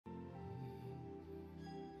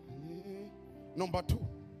Number two,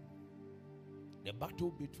 the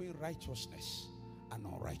battle between righteousness and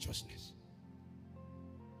unrighteousness.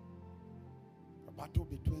 The battle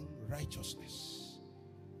between righteousness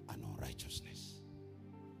and unrighteousness.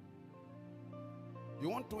 You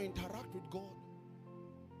want to interact with God?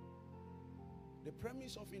 The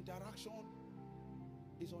premise of interaction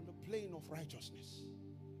is on the plane of righteousness.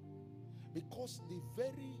 Because the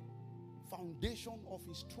very foundation of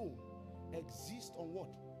his throne exists on what?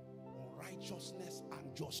 On righteousness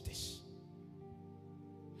and justice.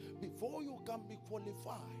 Before you can be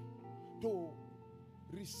qualified to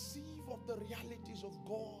receive of the realities of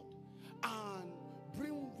God and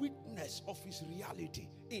bring witness of his reality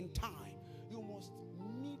in time, you must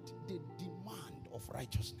meet the demand of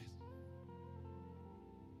righteousness.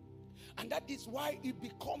 And that is why it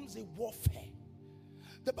becomes a warfare.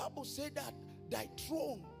 The Bible said that thy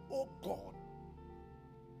throne, O God,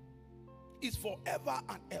 is forever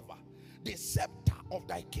and ever. The scepter of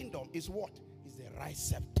thy kingdom is what? Is the right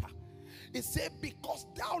scepter. It said, because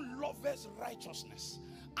thou lovest righteousness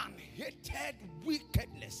and hated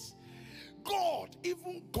wickedness, God,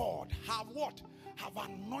 even God, have what? Have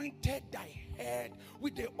anointed thy head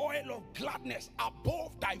with the oil of gladness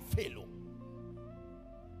above thy fellow.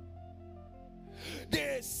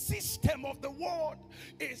 The system of the world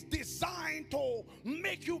is designed to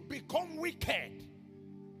make you become wicked.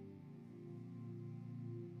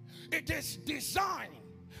 It is designed,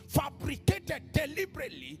 fabricated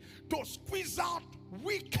deliberately to squeeze out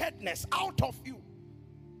wickedness out of you.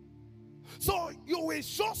 So you will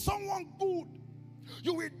show someone good.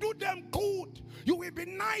 You will do them good. You will be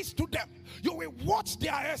nice to them. You will watch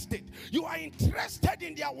their estate. You are interested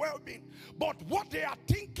in their well-being. But what they are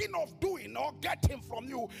thinking of doing or getting from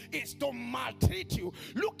you is to maltreat you,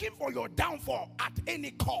 looking for your downfall at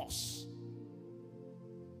any cost.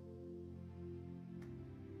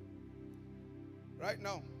 Right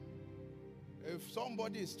now, if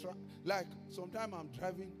somebody is like, sometimes I'm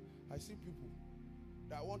driving, I see people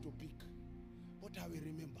that I want to pick. But I will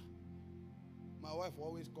remember. My wife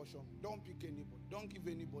always caution, don't pick anybody, don't give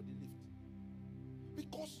anybody lift.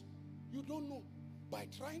 Because you don't know, by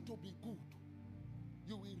trying to be good,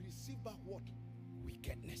 you will receive back what?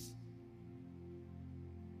 Wickedness.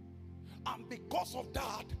 And because of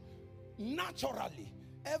that, naturally,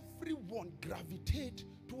 everyone gravitates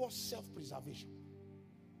towards self-preservation.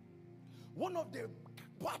 One of the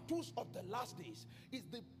battles of the last days is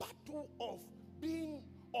the battle of being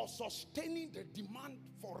or sustaining the demand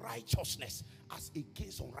for righteousness as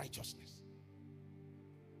against unrighteousness.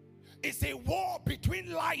 It's a war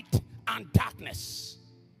between light and darkness.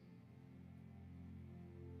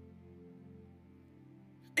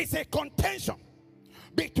 It's a contention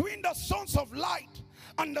between the sons of light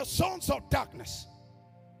and the sons of darkness.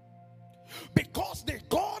 Because the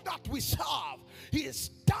God that we serve,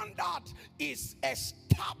 his standard is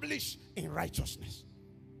established in righteousness.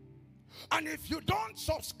 And if you don't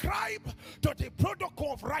subscribe to the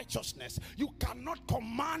protocol of righteousness, you cannot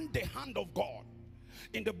command the hand of God.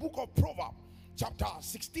 In the book of Proverbs, chapter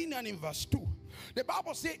 16 and in verse 2, the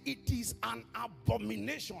Bible says it is an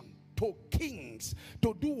abomination to kings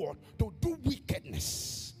to do what? To do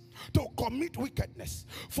wickedness, to commit wickedness.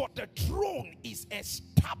 For the throne is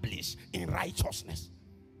established in righteousness.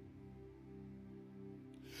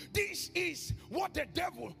 This is what the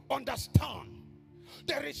devil understands.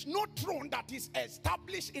 There is no throne that is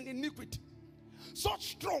established in iniquity.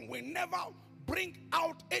 Such throne will never bring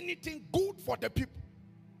out anything good for the people.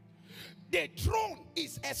 The throne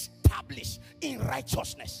is established in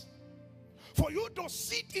righteousness. For you to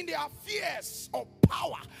sit in the affairs of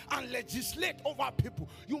power and legislate over people,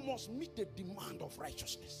 you must meet the demand of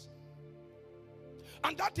righteousness.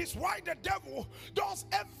 And that is why the devil does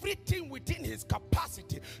everything within his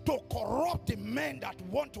capacity to corrupt the men that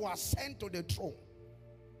want to ascend to the throne.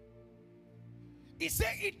 He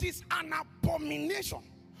said it is an abomination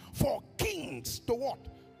for kings to what?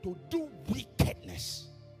 To do wickedness.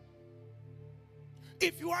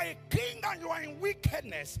 If you are a king and you are in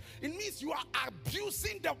wickedness, it means you are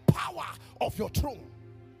abusing the power of your throne.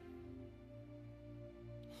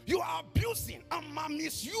 You are abusing and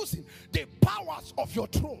misusing the powers of your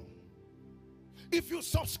throne. If you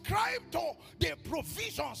subscribe to the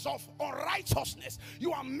provisions of unrighteousness,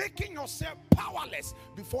 you are making yourself powerless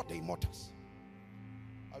before the immortals.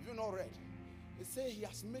 Have you not read? It says he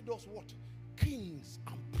has made us what? Kings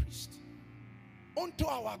and priests unto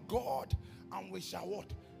our God, and we shall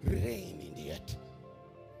what? Reign in the earth.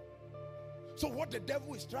 So what the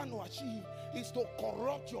devil is trying to achieve is to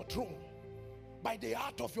corrupt your throne. By the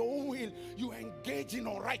art of your own will, you engage in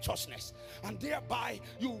unrighteousness, and thereby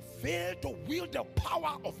you fail to wield the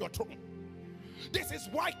power of your throne. This is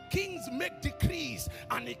why kings make decrees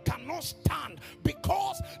and it cannot stand,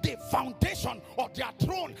 because the foundation of their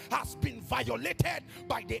throne has been violated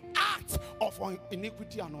by the acts of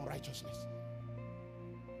iniquity and unrighteousness.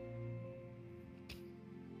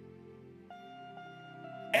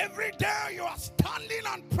 Every day you are standing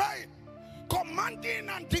and praying, commanding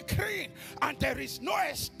and decreeing, and there is no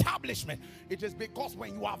establishment. It is because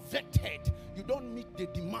when you are vetted, you don't meet the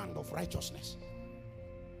demand of righteousness.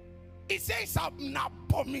 It says an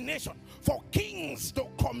abomination for kings to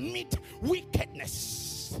commit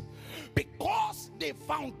wickedness, because the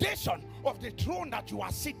foundation of the throne that you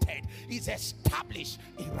are seated is established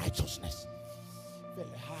in righteousness.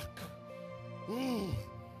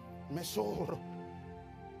 Mesor,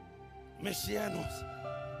 Messianos,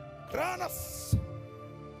 Granas,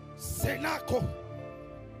 Senaco,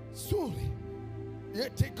 Suri,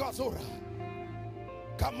 Yetigazora,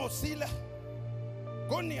 Kamosila,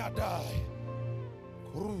 Goniadai,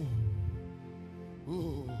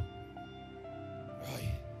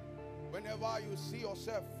 right. Whenever you see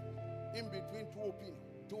yourself in between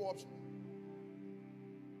two options,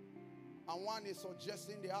 and one is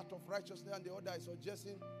suggesting the act of righteousness and the other is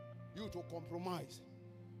suggesting you to compromise,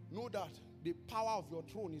 know that the power of your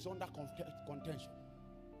throne is under contention.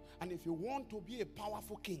 And if you want to be a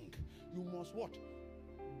powerful king, you must what?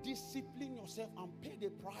 Discipline yourself and pay the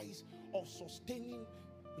price of sustaining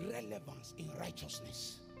relevance in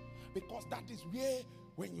righteousness. Because that is where,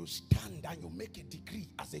 when you stand and you make a decree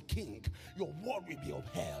as a king, your word will be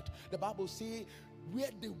upheld. The Bible says, where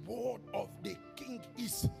the word of the king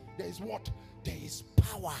is, there is what? There is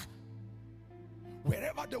power.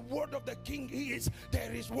 Wherever the word of the king is,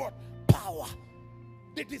 there is what? Power.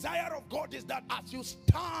 The desire of God is that as you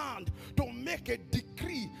stand to make a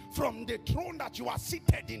decree from the throne that you are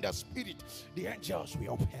seated in the spirit, the angels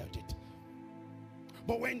will uphold it.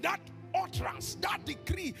 But when that utterance, that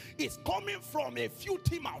decree is coming from a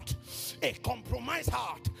filthy mouth, a compromised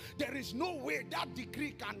heart, there is no way that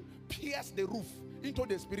decree can pierce the roof into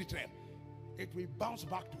the spirit realm. It will bounce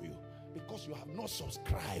back to you, because you have not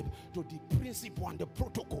subscribed to the principle and the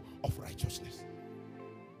protocol of righteousness.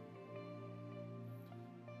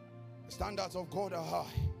 The standards of God are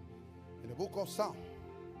high. In the book of Psalm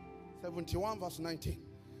 71 verse 19,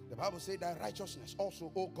 the Bible says that righteousness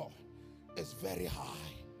also, O God, is very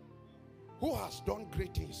high. Who has done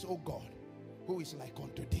great things, O God? Who is like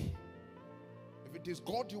unto thee? If it is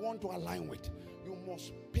God you want to align with, you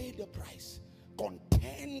must pay the price.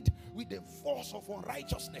 Contend with the force of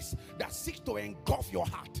unrighteousness that seeks to engulf your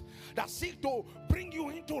heart, that seeks to bring you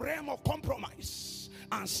into realm of compromise,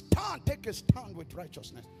 and stand, take a stand with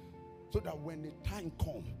righteousness, so that when the time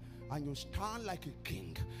comes and you stand like a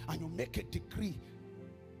king and you make a decree,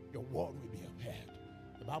 your word will be upheld.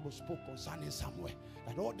 The Bible spoke concerning Samuel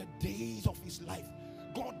that all the days of his life,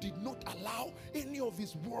 God did not allow any of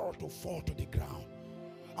his word to fall to the ground.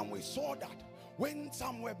 And we saw that when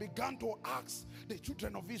Samuel began to ask the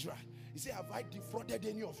children of Israel, he said, have I defrauded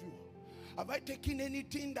any of you? Have I taken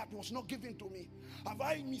anything that was not given to me? Have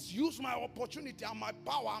I misused my opportunity and my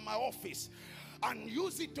power and my office and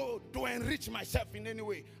used it to enrich myself in any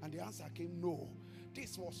way? And the answer came, no.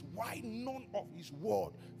 This was why none of his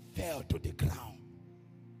word fell to the ground.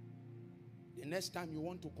 The next time you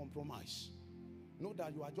want to compromise, know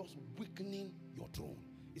that you are just weakening your throne.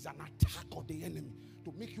 It's an attack of the enemy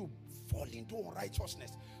to make you fall into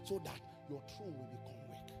unrighteousness, so that your throne will become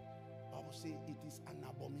weak. The Bible says it is an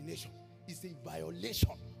abomination. It's a violation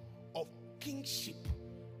of kingship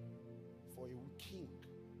for a king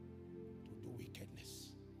to do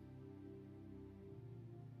wickedness,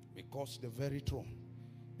 because the very throne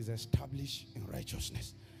is established in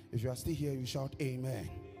righteousness. If you are still here, you shout amen.